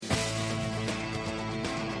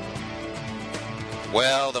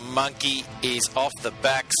Well, the monkey is off the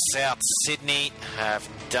back. South Sydney have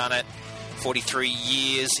done it. 43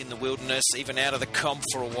 years in the wilderness, even out of the comp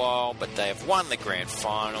for a while, but they have won the grand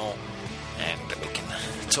final, and we can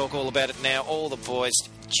talk all about it now. All the boys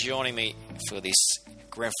joining me for this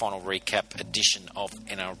grand final recap edition of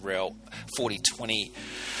NRL 4020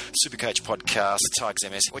 Supercoach Podcast. Tigers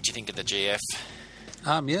MS, what do you think of the GF?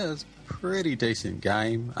 Yeah, it was a pretty decent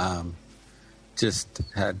game. Just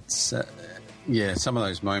had, some of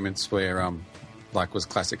those moments where, was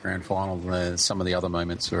classic grand final. Some of the other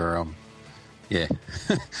moments were,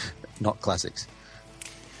 not classics.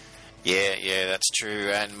 Yeah, that's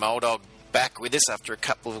true. And Moldog back with us after a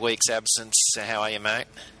couple of weeks' absence. How are you, mate?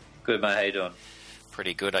 Good, mate. How you doing?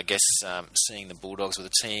 Pretty good. I guess seeing the Bulldogs with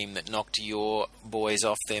a team that knocked your boys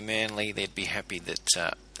off their Manly, they'd be happy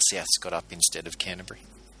that South's got up instead of Canterbury.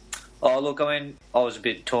 Oh, look, I mean, I was a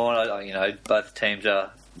bit torn. Both teams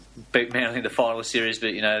beat Manly in the final series,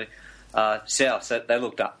 but, South, they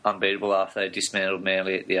looked unbeatable after they dismantled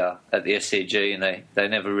Manly at the SCG, and they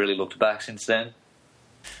never really looked back since then.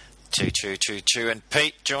 True. And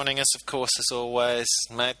Pete joining us, of course, as always.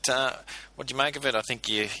 Mate, what do you make of it? I think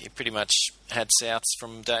you pretty much had Souths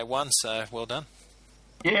from day one, so well done.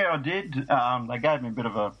 Yeah, I did. They gave me a bit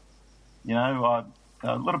of a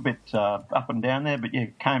little bit up and down there, but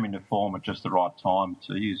came into form at just the right time,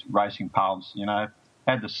 to use racing parlance.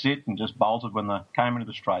 Had to sit and just bolted when they came into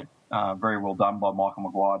the straight. Very well done by Michael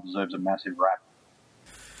Maguire. Deserves a massive rap.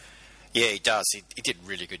 Yeah, he does. He did a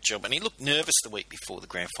really good job. And he looked nervous the week before the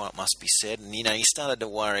grand final, it must be said. And, he started to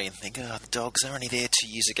worry and think, the Dogs are only there 2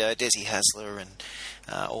 years ago, Desi Hasler and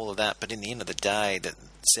all of that. But in the end of the day, the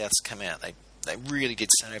Souths come out. They really did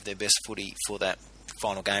save their best footy for that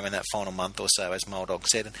final game in that final month or so, as Moldog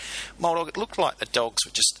said. And Moldog, it looked like the Dogs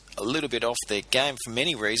were just a little bit off their game for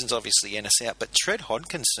many reasons, obviously Ennis out, but Tread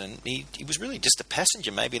Hodkinson, he was really just a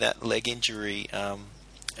passenger. Maybe that leg injury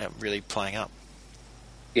really playing up.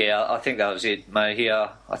 Yeah, I think that was it, mate.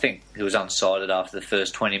 I think he was unsighted after the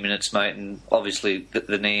first 20 minutes, mate, and obviously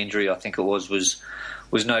the knee injury, I think it was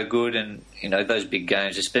no good. And those big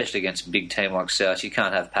games, especially against a big team like South, you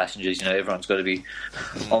can't have passengers. Everyone's got to be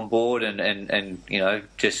on board and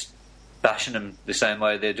just bashing them the same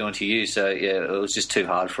way they're doing to you. So it was just too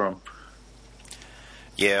hard for them.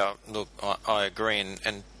 Yeah, look, I agree,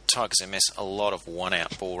 and Tigers MS a lot of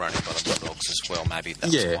one-out ball running by the Bulldogs as well. Maybe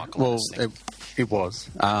that was Michael's thing. It was.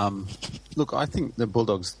 Look, I think the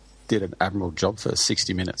Bulldogs did an admirable job for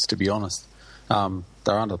 60 minutes, to be honest.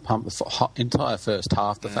 They're under the pump the entire first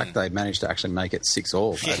half. The fact they managed to actually make it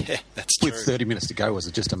 6-6. Yeah, that's true. With 30 minutes to go was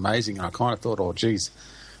just amazing. And I kind of thought,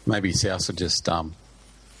 maybe South would just...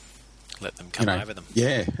 let them come over them.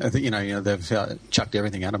 Yeah. I think, they've chucked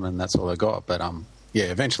everything at them and that's all they got. But,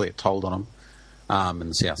 eventually it told on them.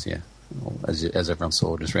 And South, as everyone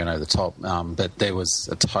saw, just ran over the top. But there was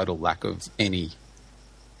a total lack of any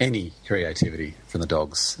creativity from the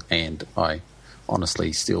Dogs, and I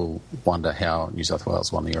honestly still wonder how New South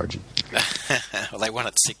Wales won the Origin. Well, they won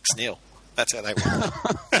it 6-0. That's how they won.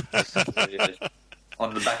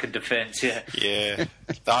 On the back of defence, yeah. Yeah.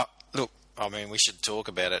 Look, I mean, we should talk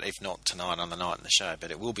about it, if not tonight, on the night in the show,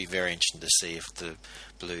 but it will be very interesting to see if the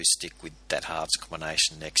Blues stick with that halves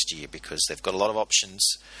combination next year, because they've got a lot of options,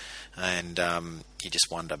 and you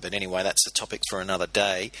just wonder. But anyway, that's a topic for another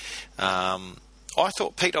day. I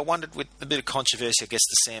thought, Pete, I wondered, with a bit of controversy, I guess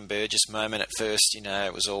the Sam Burgess moment at first,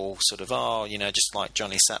 it was all sort of, just like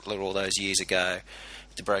Johnny Sattler all those years ago,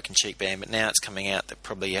 the broken cheekbone, but now it's coming out that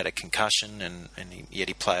probably he had a concussion and yet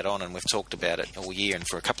he played on, and we've talked about it all year and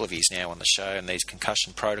for a couple of years now on the show, and these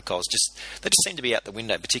concussion protocols they just seem to be out the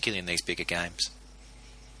window, particularly in these bigger games.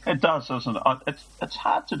 It does, doesn't it? It's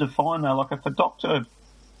hard to define though. Like if a doctor,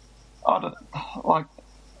 I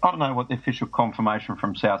don't know what the official confirmation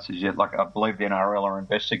from South is yet. Like I believe the NRL are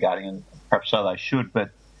investigating, and perhaps so they should, but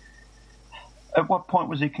at what point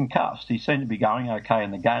was he concussed? He seemed to be going okay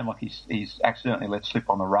in the game. Like he's accidentally let slip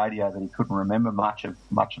on the radio that he couldn't remember much of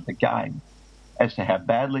the game. As to how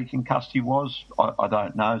badly concussed he was, I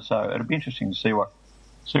don't know. So it'll be interesting to see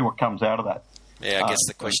what comes out of that. Yeah, I guess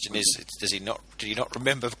the question is, did he not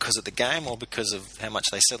remember because of the game or because of how much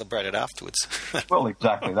they celebrated afterwards? Well,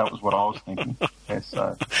 exactly. That was what I was thinking. Yeah,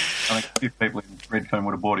 so I think a few people in Redfern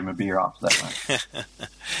would have bought him a beer after that, mate.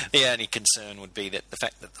 The only concern would be that the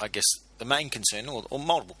fact that, I guess, the main concern, or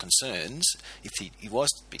multiple concerns, if he was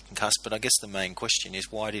to be concussed, but I guess the main question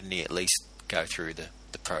is, why didn't he at least go through the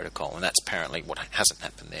protocol? And that's apparently what hasn't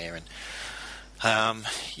happened there. And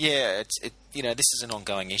this is an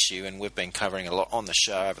ongoing issue, and we've been covering a lot on the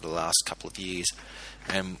show over the last couple of years.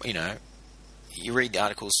 And you read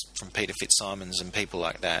articles from Peter Fitzsimons and people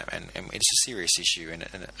like that, and it's a serious issue, and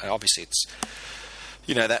obviously it's,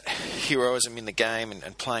 that heroism in the game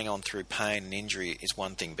and playing on through pain and injury is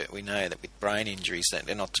one thing, but we know that with brain injuries that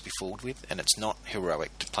they're not to be fooled with, and it's not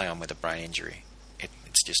heroic to play on with a brain injury.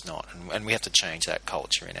 It's just not, and we have to change that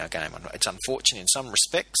culture in our game. It's unfortunate in some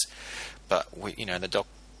respects, but the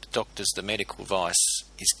doctors, the medical advice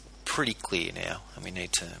is pretty clear now, and we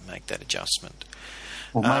need to make that adjustment.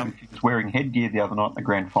 Well, maybe if he was wearing headgear the other night in the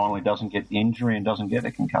grand final, he doesn't get the injury and doesn't get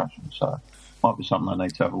a concussion, so might be something I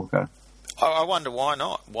need to have a look at. I wonder why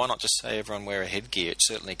not. Why not just say everyone wear a headgear? It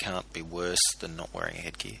certainly can't be worse than not wearing a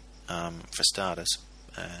headgear, for starters.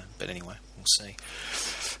 But anyway, we'll see.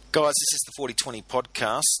 Guys, this is the 4020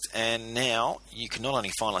 podcast, and now you can not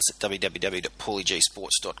only find us at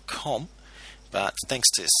www.paulygsports.com, but thanks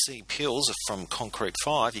to C. Pills from Concrete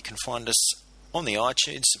 5, you can find us on the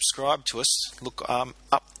iTunes, subscribe to us, look up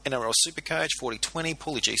NRL Supercoach, 4020,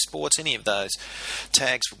 Paulie G Sports, any of those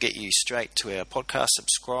tags will get you straight to our podcast.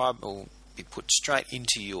 Subscribe will be put straight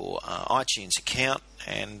into your iTunes account,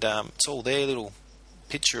 and it's all there, little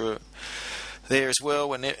picture there as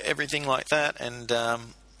well, and everything like that, and I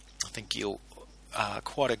think you'll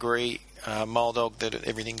quite agree, Moldog, that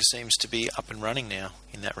everything seems to be up and running now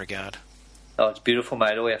in that regard. Oh, it's beautiful,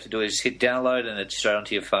 mate. All you have to do is hit download and it's straight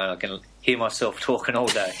onto your phone. I can hear myself talking all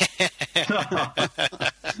day.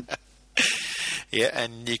 Yeah,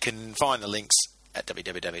 and you can find the links at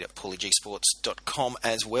www.paulygsports.com,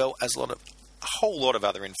 as well as a whole lot of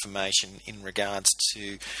other information in regards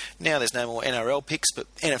to, now there's no more NRL picks, but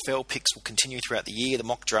NFL picks will continue throughout the year. The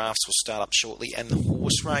mock drafts will start up shortly, and the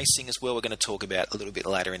horse racing as well we're going to talk about a little bit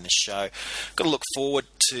later in the show. Got to look forward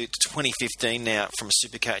to 2015 now from a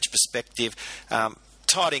Supercoach perspective.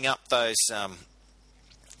 Tidying up those,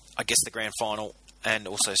 the grand final and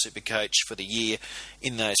also Supercoach for the year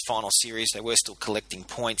in those final series. They were still collecting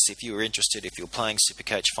points. If you were interested, if you were playing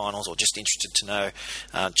Supercoach finals or just interested to know,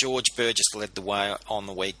 George Burgess led the way on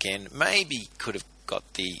the weekend. Maybe could have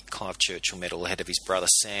got the Clive Churchill medal ahead of his brother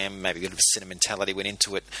Sam. Maybe a bit of sentimentality went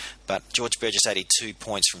into it. But George Burgess 82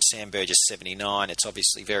 points from Sam Burgess 79. It's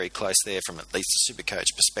obviously very close there from at least the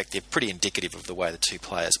Supercoach perspective. Pretty indicative of the way the two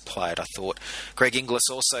players played, I thought. Greg Inglis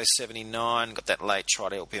also 79. Got that late try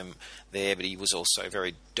to help him there, but he was also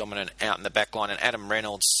very dominant out in the back line. And Adam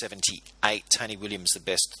Reynolds 78. Tony Williams the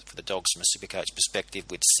best for the Dogs from a Supercoach perspective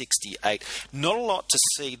with 68. Not a lot to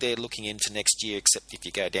see there looking into next year, except if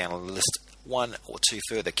you go down the list one or two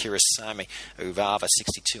further. Kirasami Uvava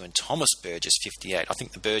 62 and Thomas Burgess 58. I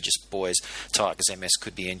think the Burgess boys, Tigers MS,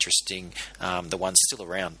 could be interesting, the ones still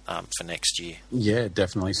around for next year. Yeah,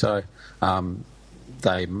 definitely so.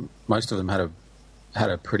 Most of them had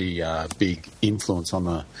a pretty big influence on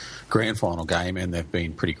the grand final game, and they've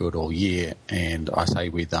been pretty good all year. And I say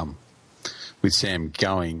with Sam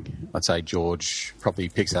going, I'd say George probably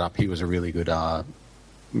picks that up. He was a really good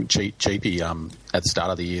cheapie at the start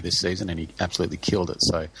of the year this season, and he absolutely killed it.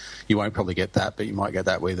 So you won't probably get that, but you might get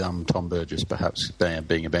that with Tom Burgess perhaps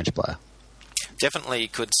being a bench player. Definitely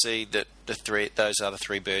could see that those other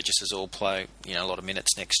three Burgesses all play a lot of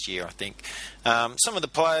minutes next year, I think. Some of the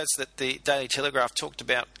players that the Daily Telegraph talked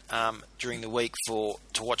about during the week to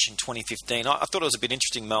watch in 2015, I thought it was a bit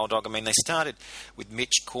interesting, Moldog. I mean, they started with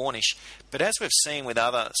Mitch Cornish, but as we've seen with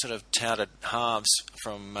other sort of touted halves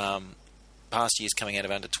from past years coming out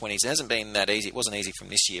of under-20s, it hasn't been that easy. It wasn't easy from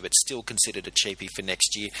this year, but still considered a cheapie for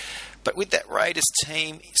next year. But with that Raiders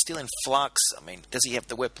team still in flux, I mean, does he have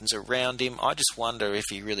the weapons around him? I just wonder if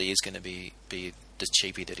he really is going to be the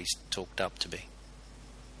cheapie that he's talked up to be.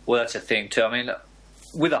 Well, that's the thing too. I mean,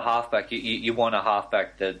 with a halfback, you want a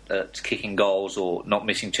halfback that's kicking goals or not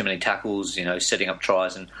missing too many tackles, setting up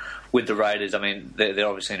tries. And with the Raiders, I mean, they're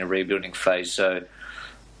obviously in a rebuilding phase, so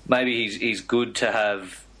maybe he's good to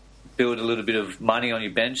build a little bit of money on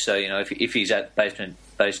your bench. So if he's at basement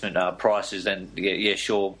prices, then yeah,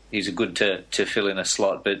 sure, he's a good to fill in a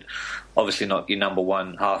slot, but obviously not your number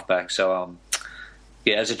one halfback. So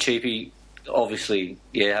as a cheapie, obviously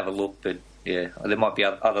have a look, but there might be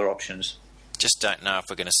other options. Just don't know if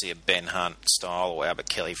we're going to see a Ben Hunt style or Albert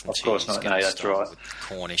Kelly from Of course not. No, that's right. With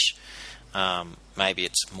Cornish. Maybe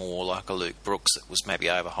it's more like a Luke Brooks that was maybe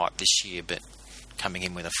overhyped this year, but coming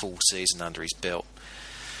in with a full season under his belt.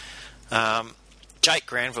 Jake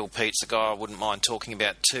Granville, Pete's the guy I wouldn't mind talking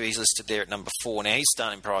about too. He's listed there at number 4. Now, his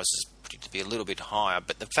starting price is to be a little bit higher,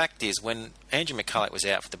 but the fact is, when Andrew McCulloch was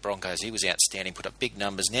out for the Broncos, he was outstanding, put up big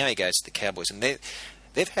numbers. Now he goes to the Cowboys, and they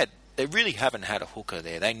really haven't had a hooker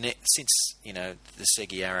there. Since the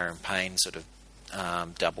Seguiara and Payne sort of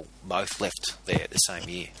double, both left there the same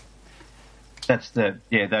year.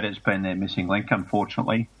 That has been their missing link,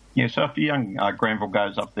 unfortunately. Yeah, so if a young Granville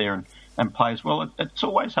goes up there and plays well, it's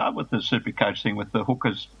always hard with the Supercoach thing with the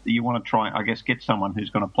hookers. You want to try, I guess, get someone who's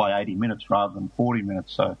going to play 80 minutes rather than 40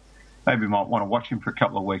 minutes. So maybe you might want to watch him for a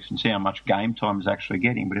couple of weeks and see how much game time he's actually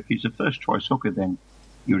getting. But if he's a first-choice hooker, then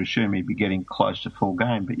you would assume he'd be getting close to full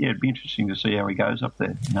game. But, yeah, it'd be interesting to see how he goes up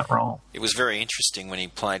there in that role. It was very interesting when he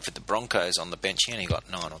played for the Broncos on the bench. He only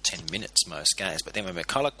got 9 or 10 minutes most games. But then when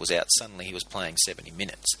McCulloch was out, suddenly he was playing 70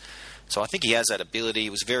 minutes. So I think he has that ability. He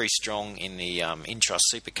was very strong in the Intrust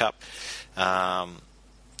Super Cup. I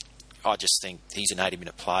just think he's an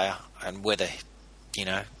 80-minute player. And whether,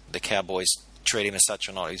 the Cowboys treat him as such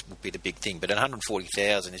or not will be the big thing. But at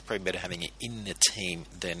 140,000, it's probably better having it in the team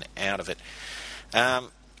than out of it.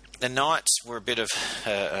 The Knights were a bit of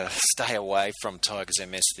a stay away from Tigers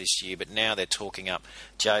MS this year, but now they're talking up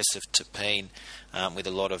Joseph Tapine with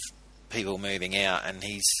a lot of people moving out, and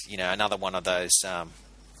he's another one of those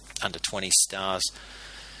under 20 stars.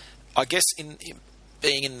 I guess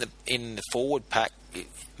being in the forward pack,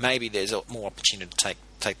 maybe there's more opportunity to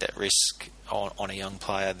take that risk on a young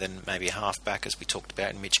player than maybe a halfback, as we talked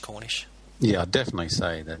about in Mitch Cornish. Yeah, I'd definitely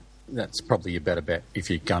say that's probably your better bet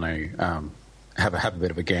if you're going to have a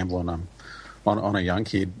bit of a gamble on a young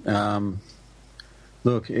kid.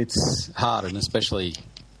 Look, it's hard, and especially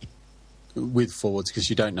with forwards, because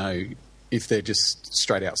you don't know if they're just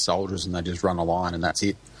straight out soldiers and they just run a line and that's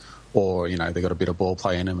it, or they've got a bit of ball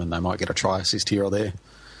play in them and they might get a try assist here or there.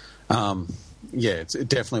 It's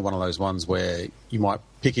definitely one of those ones where you might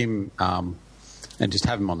pick him and just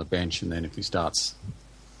have him on the bench, and then if he starts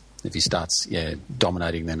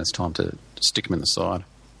dominating, then it's time to stick him in the side.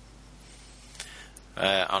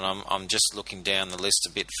 And I'm just looking down the list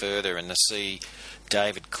a bit further and to see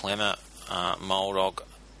David Clemmer, Moldog,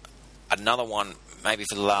 another one maybe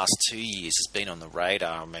for the last 2 years has been on the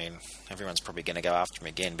radar. I mean, everyone's probably going to go after him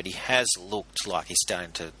again, but he has looked like he's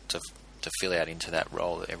starting to fill out into that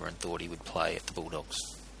role that everyone thought he would play at the Bulldogs.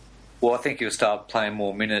 Well, I think he'll start playing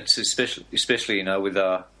more minutes, especially with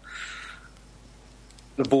the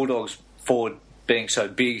Bulldogs forward being so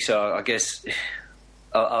big. So I guess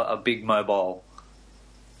a big mobile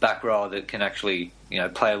back row that can actually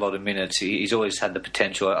play a lot of minutes. He's always had the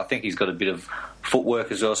potential. I think he's got a bit of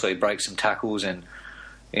footwork as well, so he breaks some tackles and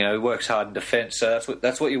he works hard in defence. So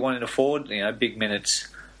that's what you want in a forward. Big minutes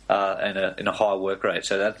and a high work rate.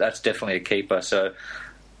 So that's definitely a keeper. So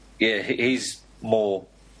yeah, he's more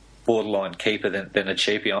borderline keeper than a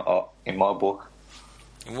cheapie in my book.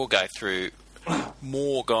 And we'll go through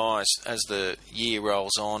more guys as the year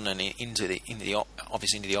rolls on and into the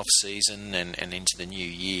off season and into the new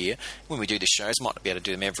year. When we do the shows, might not be able to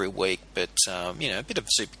do them every week, but a bit of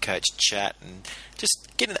Supercoach chat and just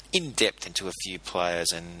get in depth into a few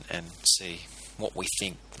players and see what we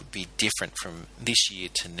think would be different from this year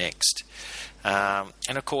to next. And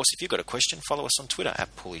of course, if you've got a question, follow us on Twitter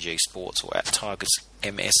at Paulie Sports or at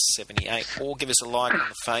TigersMS78, or give us a like on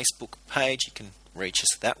the Facebook page. You can reach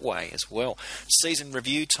us that way as well. Season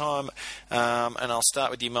review time, and I'll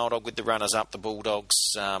start with you, Moldog, with the runners-up, the Bulldogs.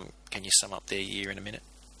 Can you sum up their year in a minute?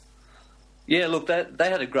 Yeah, look, they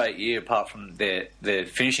had a great year apart from their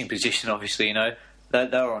finishing position. Obviously, they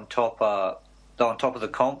were on top. They were on top of the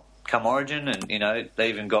comp come Origin, and they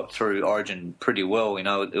even got through Origin pretty well.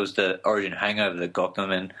 It was the Origin hangover that got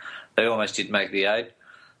them, and they almost did make the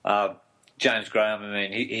 8. James Graham, I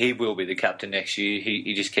mean, he will be the captain next year.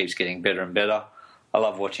 He just keeps getting better and better. I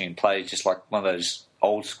love watching him play. He's just like one of those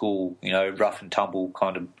old school, rough and tumble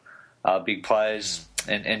kind of big players.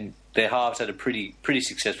 And their halves had a pretty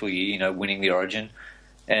successful year, winning the Origin.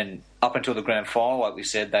 And up until the grand final, like we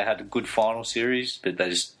said, they had a good final series, but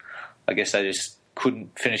I guess they just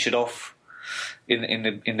couldn't finish it off in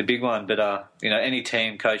the big one. But any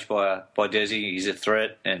team coached by Desi, he's a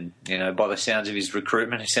threat. And by the sounds of his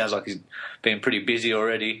recruitment, it sounds like he's been pretty busy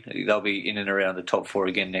already. They'll be in and around the top 4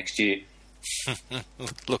 again next year.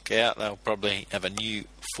 Look out, they'll probably have a new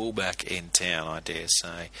fullback in town, I dare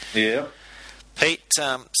say. Yeah. Pete,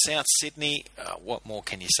 South Sydney, what more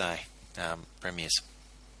can you say? Premiers.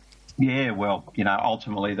 Yeah, well,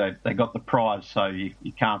 ultimately they got the prize, so you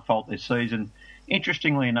can't fault their season.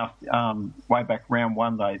 Interestingly enough, way back round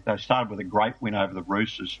 1, they started with a great win over the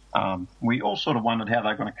Roosters. We all sort of wondered how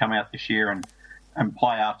they're going to come out this year and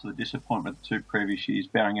play after the disappointment of the 2 previous years,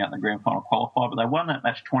 bowing out in the grand final qualifier. But they won that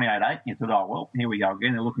match 28-8, and you thought, oh, well, here we go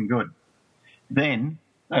again. They're looking good. Then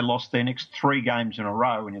they lost their next 3 games in a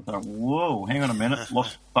row, and you thought, whoa, hang on a minute.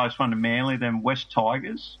 Lost both one to Manly, then West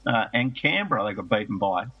Tigers and Canberra they got beaten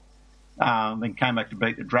by. Then came back to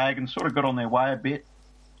beat the Dragons, sort of got on their way a bit.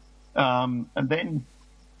 And then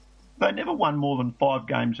they never won more than 5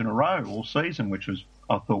 games in a row all season, which was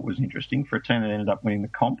I thought was interesting for a team that ended up winning the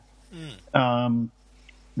comp.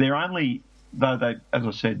 They're only, though they, as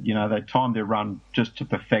I said, they timed their run just to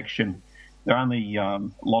perfection. Their only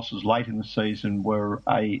losses late in the season were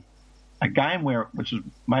a game which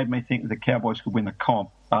made me think that the Cowboys could win the comp.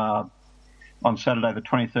 On Saturday, the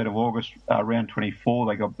 23rd of August, round 24,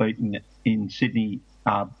 they got beaten in Sydney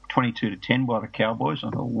 22-10 by the Cowboys.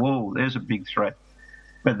 I thought, whoa, there's a big threat.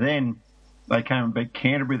 But then they came and beat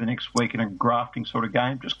Canterbury the next week in a grafting sort of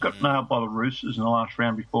game. Just got nailed by the Roosters in the last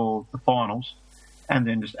round before the finals. And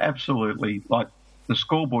then just absolutely, the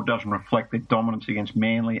scoreboard doesn't reflect their dominance against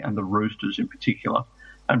Manly and the Roosters in particular.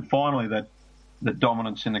 And finally, that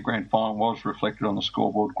dominance in the grand final was reflected on the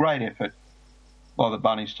scoreboard. Great effort by the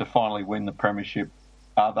Bunnies to finally win the premiership.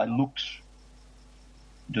 They looked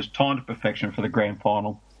just timed to perfection for the grand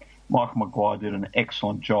final. Michael Maguire did an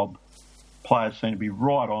excellent job. Players seem to be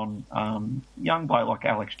right on. Young bloke like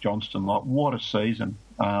Alex Johnston, what a season.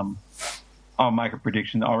 I'll make a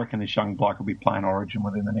prediction. I reckon this young bloke will be playing Origin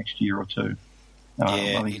within the next year or two.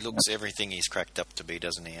 He looks everything he's cracked up to be,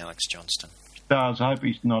 doesn't he, Alex Johnston? Does. I hope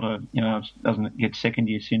he's not doesn't get second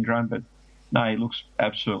year syndrome, but no, he looks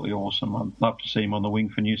absolutely awesome. I'd love to see him on the wing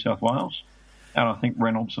for New South Wales. And I think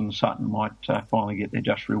Reynolds and Sutton might finally get their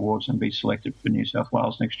just rewards and be selected for New South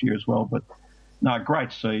Wales next year as well. But no,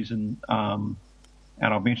 great season. And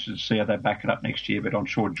I'll be interested to see how they back it up next year. But I'm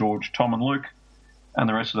sure George, Tom and Luke and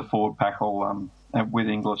the rest of the forward pack will, with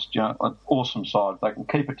Inglis, an awesome side. They can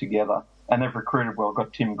keep it together. And they've recruited well.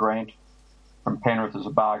 Got Tim Grant from Penrith as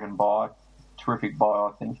a bargain buy. Terrific buy,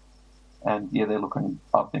 I think. And, yeah, they're looking,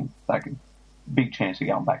 I think, they can big chance of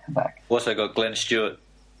going back to back. Also got Glenn Stewart.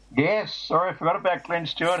 Yes, sorry, I forgot about Glenn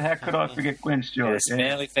Stewart. How could I forget Glenn Stewart? Yes,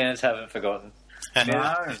 Manly fans haven't forgotten.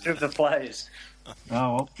 No. Of the players. Oh,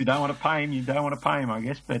 well, if you don't want to pay him, you don't want to pay him, I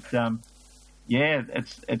guess. But,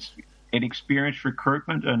 it's an experienced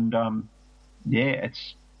recruitment and,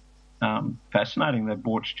 it's fascinating. They've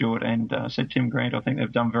bought Stewart and said Tim Grant. I think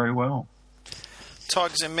they've done very well.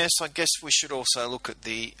 Tigers and Mess, I guess we should also look at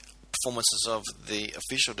the performances of the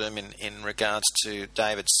officialdom in regards to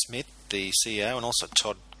David Smith, the CEO, and also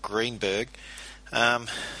Todd Greenberg. They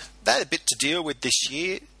had a bit to deal with this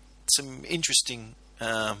year. Some interesting,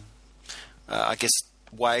 I guess,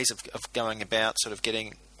 ways of going about sort of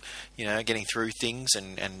getting through things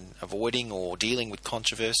and avoiding or dealing with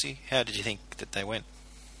controversy. How did you think that they went?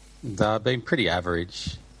 They've been pretty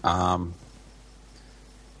average.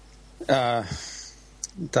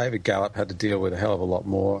 David Gallup had to deal with a hell of a lot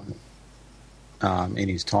more in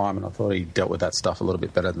his time, and I thought he dealt with that stuff a little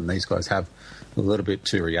bit better than these guys have. A little bit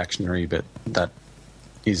too reactionary, but that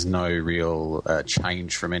is no real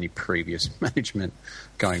change from any previous management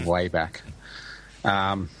going way back.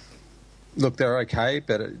 Look, they're okay,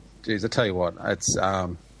 but I tell you what, it's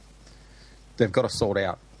they've got to sort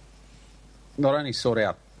out, not only sort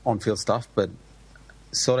out on-field stuff, but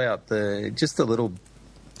sort out the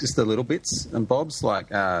little bits and bobs, like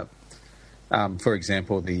for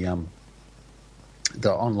example, the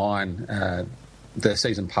online the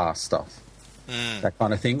season pass stuff, that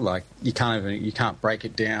kind of thing. Like you can't break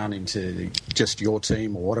it down into just your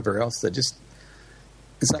team or whatever else. It's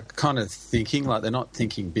that kind of thinking, like they're not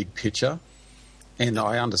thinking big picture. And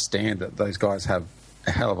I understand that those guys have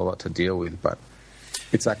a hell of a lot to deal with, but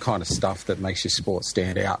it's that kind of stuff that makes your sport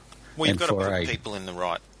stand out. Well, you've got to put people in the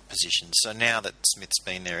right positions. So now that Smith's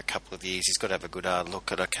been there a couple of years, he's got to have a good hard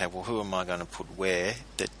look at, okay, well, who am I going to put where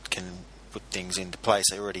that can put things into place?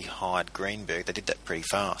 They already hired Greenberg. They did that pretty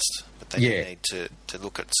fast. But they need to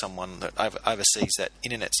look at someone that oversees that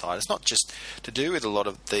internet side. It's not just to do with a lot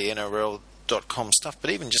of the NRL.com stuff,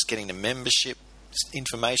 but even just getting the membership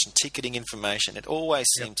information, ticketing information. It always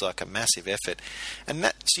seems like a massive effort, and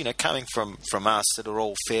that's coming from us that are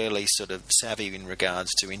all fairly sort of savvy in regards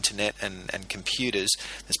to internet and computers.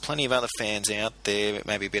 There's plenty of other fans out there,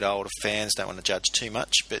 maybe a bit older fans, don't want to judge too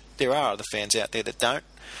much, but there are other fans out there that don't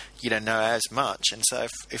know as much. And so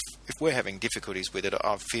if we're having difficulties with it,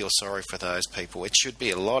 I feel sorry for those people. It should be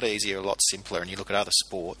a lot easier, a lot simpler. And you look at other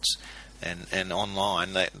sports and online,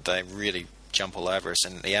 they really jump all over us,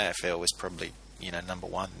 and the AFL was probably number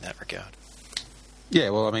one in that regard. Yeah,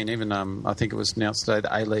 well, I mean, even I think it was announced today the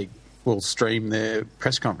A-League will stream their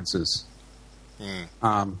press conferences.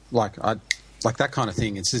 Like that kind of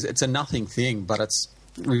thing. It's a nothing thing, but it's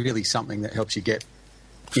really something that helps you get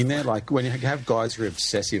in there. Like when you have guys who are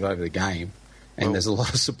obsessive over the game, and there's a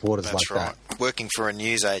lot of supporters like that. Working for a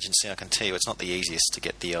news agency, I can tell you it's not the easiest to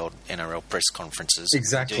get the old NRL press conferences.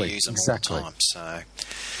 Exactly. You do use them all the time. So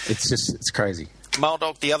it's crazy.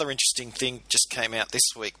 Muldog, the other interesting thing just came out this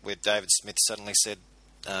week where David Smith suddenly said,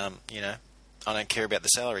 I don't care about the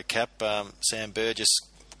salary cap. Sam Burgess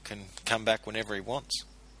can come back whenever he wants.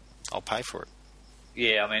 I'll pay for it.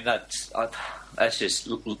 Yeah, I mean, that's just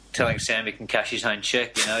telling Sam he can cash his own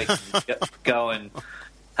check, you know. He can go and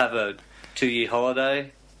have a 2-year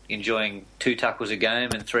holiday, enjoying 2 tackles a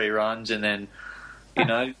game and 3 runs, and then, you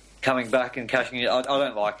know, coming back and cashing it. I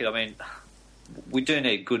don't like it. I mean, we do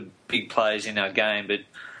need good, big players in our game, but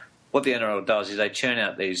what the NRL does is they churn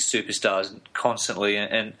out these superstars constantly,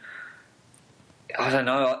 and I don't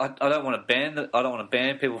know. I don't want to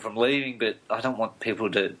ban people from leaving, but I don't want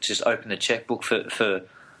people to just open the checkbook for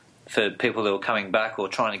people that are coming back or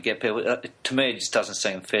trying to get people. To me, it just doesn't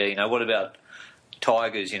seem fair. You know, what about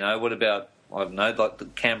Tigers? You know, what about, I don't know, like the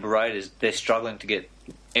Canberra Raiders? They're struggling to get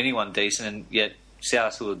anyone decent, and yet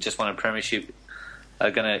South, who just won a premiership,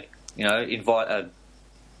 are going to, you know, invite a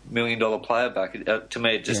 $1 million player back. To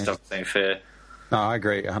me, it just doesn't seem fair. No, I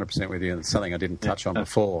agree 100% with you. And it's something I didn't touch on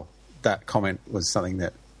before. That comment was something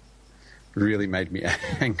that really made me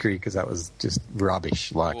angry because that was just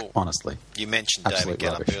rubbish, honestly. You mentioned David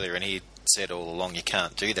Gallup earlier, and he said all along you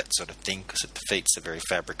can't do that sort of thing because it defeats the very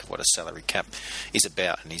fabric of what a salary cap is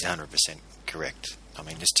about, and he's 100% correct. I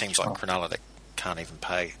mean, there's teams like Cronulla that can't even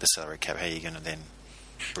pay the salary cap. How are you going to then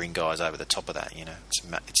bring guys over the top of that, you know?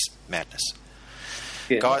 It's madness.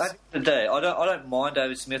 Yeah, guys, at the end of the day, I don't mind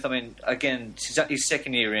David Smith. I mean, again, his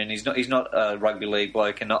second year in, he's not a rugby league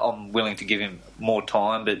bloke, and I'm willing to give him more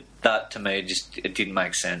time. But that, to me, it didn't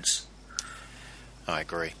make sense. I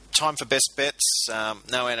agree. Time for best bets. No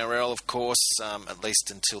NRL, of course, at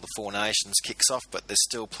least until the Four Nations kicks off, but there's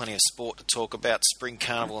still plenty of sport to talk about. Spring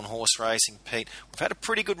Carnival and horse racing, Pete. We've had a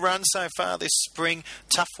pretty good run so far this spring.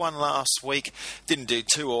 Tough one last week. Didn't do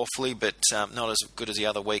too awfully, but not as good as the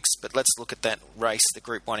other weeks. But let's look at that race, the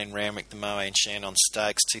Group 1 in Randwick, the Moe and Shannon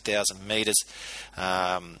Stakes, 2,000 metres.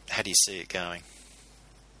 How do you see it going?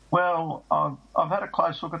 Well, I've had a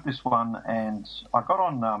close look at this one, and I got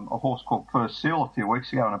on a horse called First Seal a few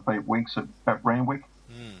weeks ago, and it beat Winks at Randwick.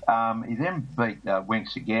 He then beat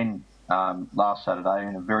Winks again last Saturday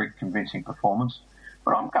in a very convincing performance.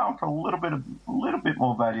 But I'm going for a little bit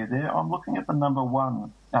more value there. I'm looking at the number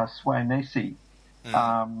 1, Swanesi.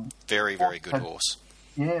 Very, very good horse.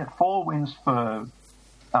 Yeah, 4 wins for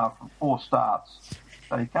 4 starts.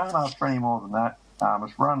 So you can't ask for any more than that.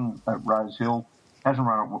 It's run at Rose Hill. Hasn't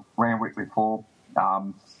run at Randwick before.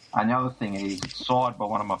 And the other thing is, it's side by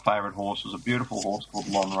one of my favourite horses, a beautiful horse called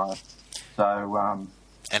Lonro. So,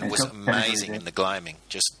 and was amazing in the gloaming.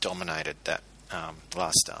 Just dominated that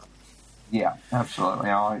last start. Yeah,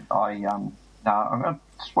 absolutely. I've got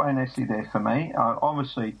Swanesi there for me.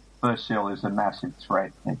 Obviously, First Seal is a massive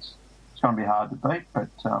threat. It's going to be hard to beat, but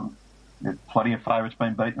there's plenty of favourites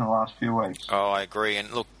been beaten in the last few weeks. Oh, I agree.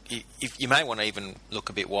 And look, you may want to even look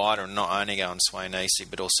a bit wider and not only go on Swanesi,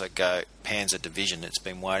 but also go Panzer Division. It's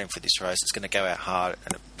been waiting for this race. It's going to go out hard,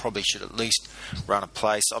 and it probably should at least run a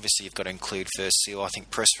place. Obviously, you've got to include First Seal. I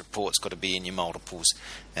think Press Report's got to be in your multiples,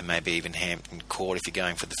 and maybe even Hampton Court if you're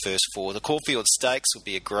going for the first 4. The Caulfield Stakes will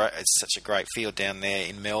be it's such a great field down there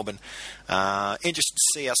in Melbourne. Interested to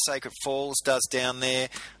see how Sacred Falls does down there.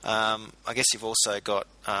 I guess you've also got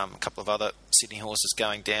a couple of other Sydney horses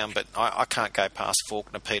going down, but I can't go past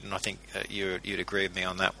Faulkner, Pete, and I think you'd agree with me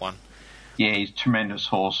on that one. Yeah, he's a tremendous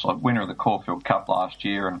horse. Like winner of the Caulfield Cup last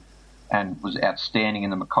year, and was outstanding in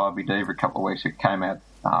the Mackay Diva a couple of weeks ago. Came out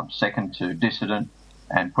second to Dissident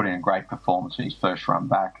and put in a great performance in his first run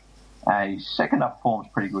back. His second up form's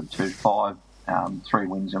pretty good too. 5, 3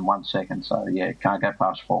 wins and 1 second. So yeah, can't go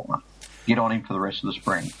past Faulkner. Get on him for the rest of the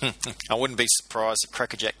spring. I wouldn't be surprised if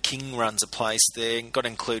Crackerjack King runs a place there. Got to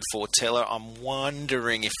include Fortella. I'm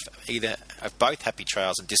wondering if both Happy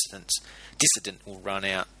Trails and Dissident will run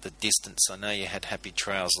out the distance. I know you had Happy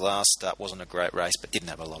Trails last start. Wasn't a great race, but didn't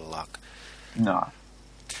have a lot of luck. No,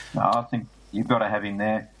 I think you've got to have him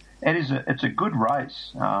there. It's a good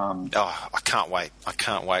race. I can't wait.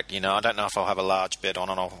 You know, I don't know if I'll have a large bet on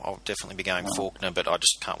it. I'll definitely be going Faulkner, but I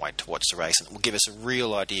just can't wait to watch the race, and it will give us a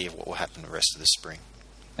real idea of what will happen the rest of the spring.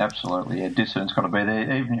 Absolutely, yeah. Dissident's got to be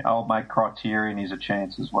there. Even old mate Criterion is a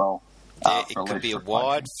chance as well. Yeah, it could be a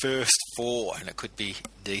wide first 4, and it could be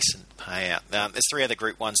decent payout. There's 3 other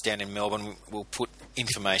Group 1s down in Melbourne. We'll put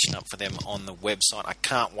information up for them on the website. I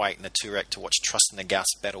can't wait in the Toorak to watch Trust in the Gus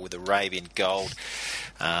battle with Arabian Gold.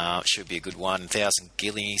 Should be a good one. 1,000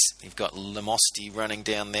 Guineas. You've got Lemosty running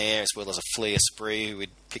down there, as well as a Flea Esprit, who we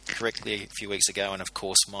picked correctly a few weeks ago, and of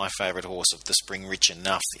course my favourite horse of the spring, Rich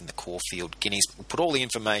Enough, in the Caulfield Guineas. We'll put all the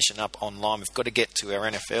information up online. We've got to get to our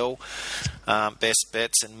NFL best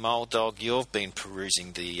bets, and Moldog, you've been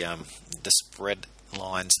perusing the spread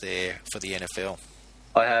lines there for the NFL.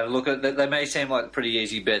 I have. Look, they may seem like pretty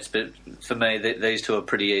easy bets, but for me, these two are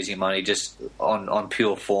pretty easy money just on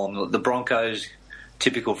pure form. The Broncos,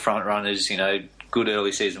 typical front runners, good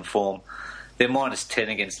early season form. They're -10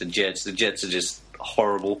 against the Jets. The Jets are just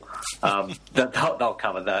horrible. They'll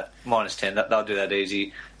cover that. -10, they'll do that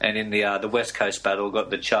easy. And in the West Coast battle, got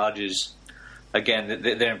the Chargers. Again,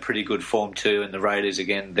 they're in pretty good form too, and the Raiders,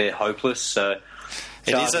 again, they're hopeless. So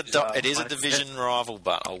it is a division rival,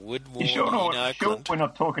 but I would warn you, Oakland. We're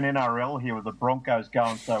not talking NRL here with the Broncos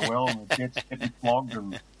going so well and the Jets getting flogged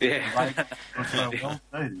and so well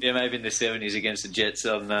too. Yeah, maybe in the 70s against the Jets.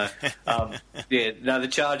 I don't know. The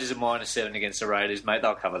Chargers are -7 against the Raiders, mate.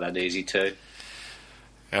 They'll cover that easy too.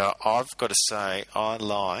 I've got to say, I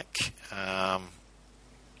like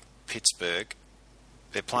Pittsburgh.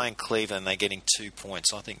 They're playing Cleveland. They're getting 2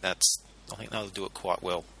 points. I think they'll do it quite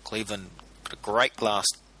well. Cleveland got a great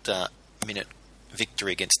last minute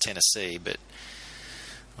victory against Tennessee, but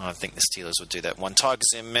I think the Steelers will do that one.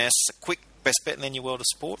 Tigers MS, a quick best bet and then your world of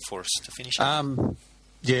sport for us to finish up.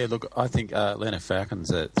 Yeah, look, I think Atlanta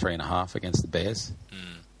Falcons at 3.5 against the Bears.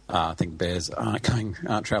 I think the Bears aren't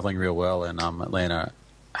travelling real well, and Atlanta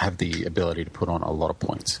have the ability to put on a lot of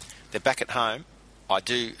points. They're back at home.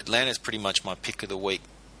 Atlanta's pretty much my pick of the week,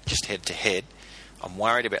 just head to head. I'm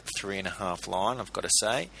worried about the 3.5 line, I've got to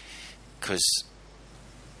say,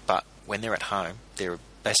 but when they're at home, they're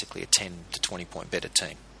basically a 10 to 20 point better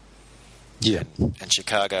team. Yeah, and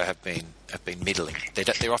Chicago have been middling.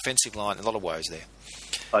 Their offensive line, a lot of woes there.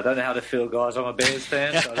 I don't know how to feel, guys. I'm a Bears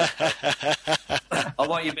fan. So I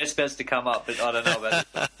want your best bets to come up, but I don't know about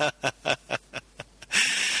it.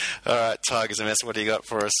 All right, Tigers MS, what do you got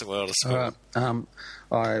for us in the world of sport?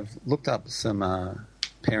 I've looked up some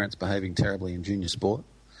parents behaving terribly in junior sport.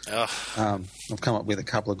 I've come up with a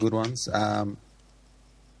couple of good ones. Mr.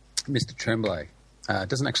 Tremblay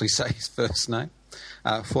doesn't actually say his first name.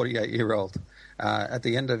 48-year-old. At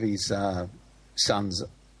the end of his son's,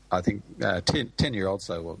 I think, 10-year-old,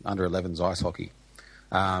 so under 11's ice hockey,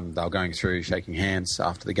 they were going through shaking hands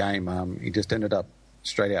after the game. He just ended up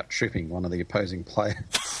straight out tripping one of the opposing players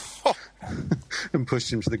and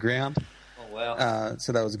pushed him to the ground. Oh, wow.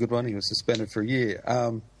 So that was a good one. He was suspended for a year.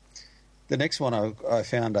 The next one I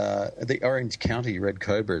found, the Orange County Red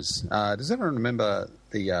Cobras. Does everyone remember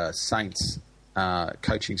the Saints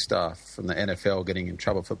coaching staff from the NFL getting in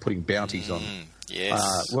trouble for putting bounties on?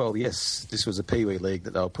 Yes. Yes. This was a Pee Wee league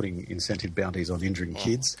that they were putting incentive bounties on injuring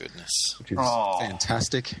kids. Goodness. Which is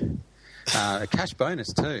fantastic. A cash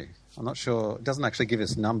bonus too. I'm not sure. It doesn't actually give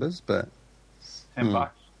us numbers, but... $10.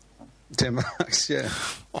 $10, yeah.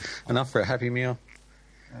 Enough for a Happy Meal.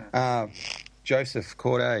 Joseph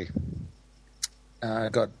Corday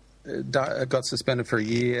got suspended for a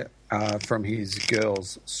year from his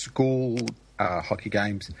girls' school hockey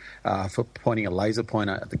games for pointing a laser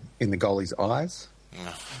pointer in the goalie's eyes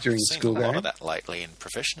during the school game. I've seen a lot of that lately in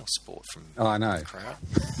professional sport from I know. The crowd.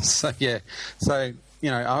 So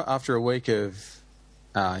after a week of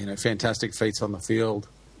fantastic feats on the field,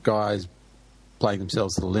 guys playing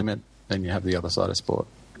themselves to the limit, then you have the other side of sport.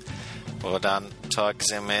 Well done,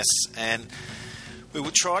 Tigers MS, and we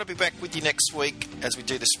will try to be back with you next week as we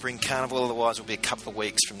do the Spring Carnival. Otherwise, we'll be a couple of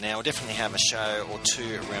weeks from now. We'll definitely have a show or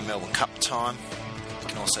two around Melbourne Cup time. We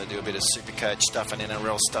can also do a bit of Supercoach stuff and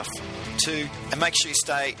NRL stuff too. And make sure you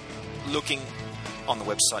stay looking on the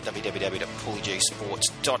website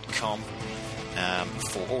www.poolygsports.com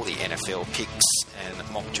for all the NFL picks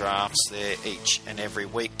and mock drafts there each and every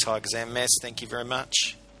week. Tigers MS, thank you very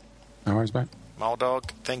much. No worries, mate. Moldog,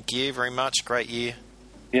 thank you very much. Great year.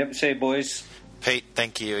 Yep, see you, boys. Pete,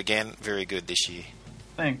 thank you again. Very good this year.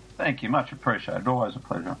 Thank you. Much appreciated. Always a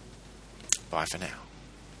pleasure. Bye for now.